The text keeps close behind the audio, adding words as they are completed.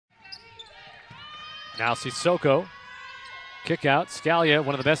Now Sissoko. Kick out. Scalia,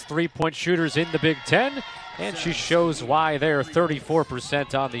 one of the best three-point shooters in the Big Ten. And she shows why they're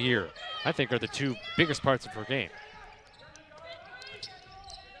 34% on the year. I think are the two biggest parts of her game.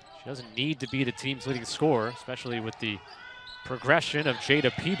 She doesn't need to be the team's leading scorer, especially with the progression of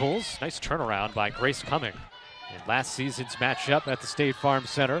Jada Peebles. Nice turnaround by Grace Cumming in last season's matchup at the State Farm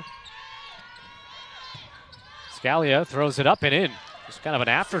Center. Scalia throws it up and in. Just kind of an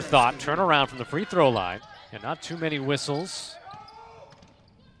afterthought turnaround from the free throw line. And not too many whistles.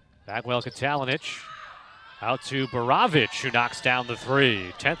 Bagwell Katalinic out to Baravic, who knocks down the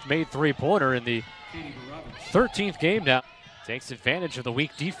three. 10th made three-pointer in the 13th game now. Takes advantage of the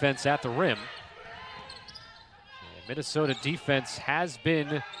weak defense at the rim. And Minnesota defense has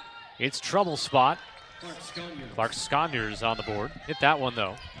been its trouble spot. Clark Sconyers on the board. Hit that one,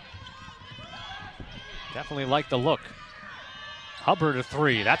 though. Definitely like the look. Hubbard a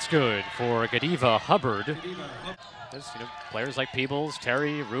three. That's good for Godiva Hubbard. Players like Peebles,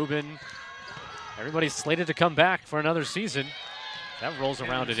 Terry, Rubin, everybody's slated to come back for another season. That rolls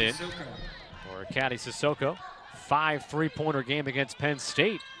around it in. Or Caddy Sissoko. 5 three-pointer game against Penn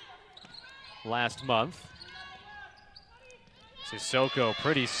State last month. Sissoko,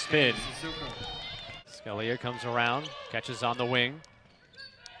 pretty spin. Scalia comes around, catches on the wing.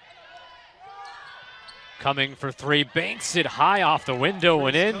 Cumming for three, banks it high off the window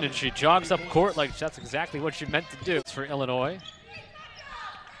and in, and she jogs up court like that's exactly what she meant to do. It's for Illinois.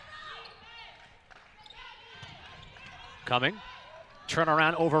 Cumming, turn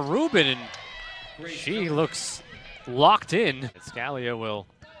around over Rubin, and she looks locked in. Scalia will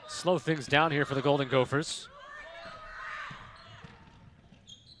slow things down here for the Golden Gophers.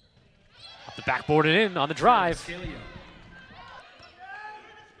 Up the backboard and in on the drive.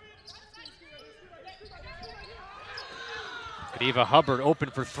 Godiva Hubbard open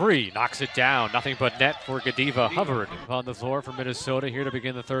for three, knocks it down. Nothing but net for Godiva Hubbard on the floor for Minnesota here to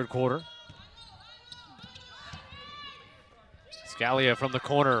begin the third quarter. Scalia from the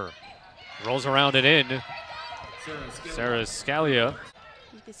corner, rolls around and in. Sarah Scalia.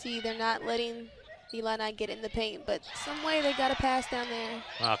 You can see they're not letting the Illini get in the paint, but some way they got a pass down there.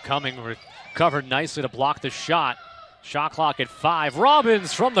 Wow, Cumming recovered nicely to block the shot. Shot clock at 5.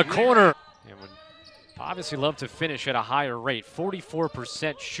 Robbins from the corner. And would obviously love to finish at a higher rate.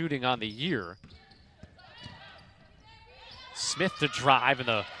 44% shooting on the year. Smith to drive and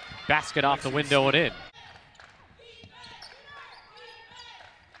the basket off the window and in.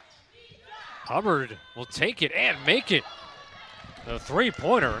 Hubbard will take it and make it. The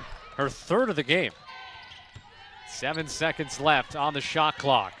three-pointer, her third of the game. 7 seconds left on the shot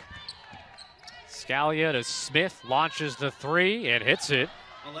clock. Scalia to Smith, launches the three and hits it.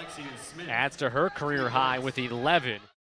 Adds to her career high with 11.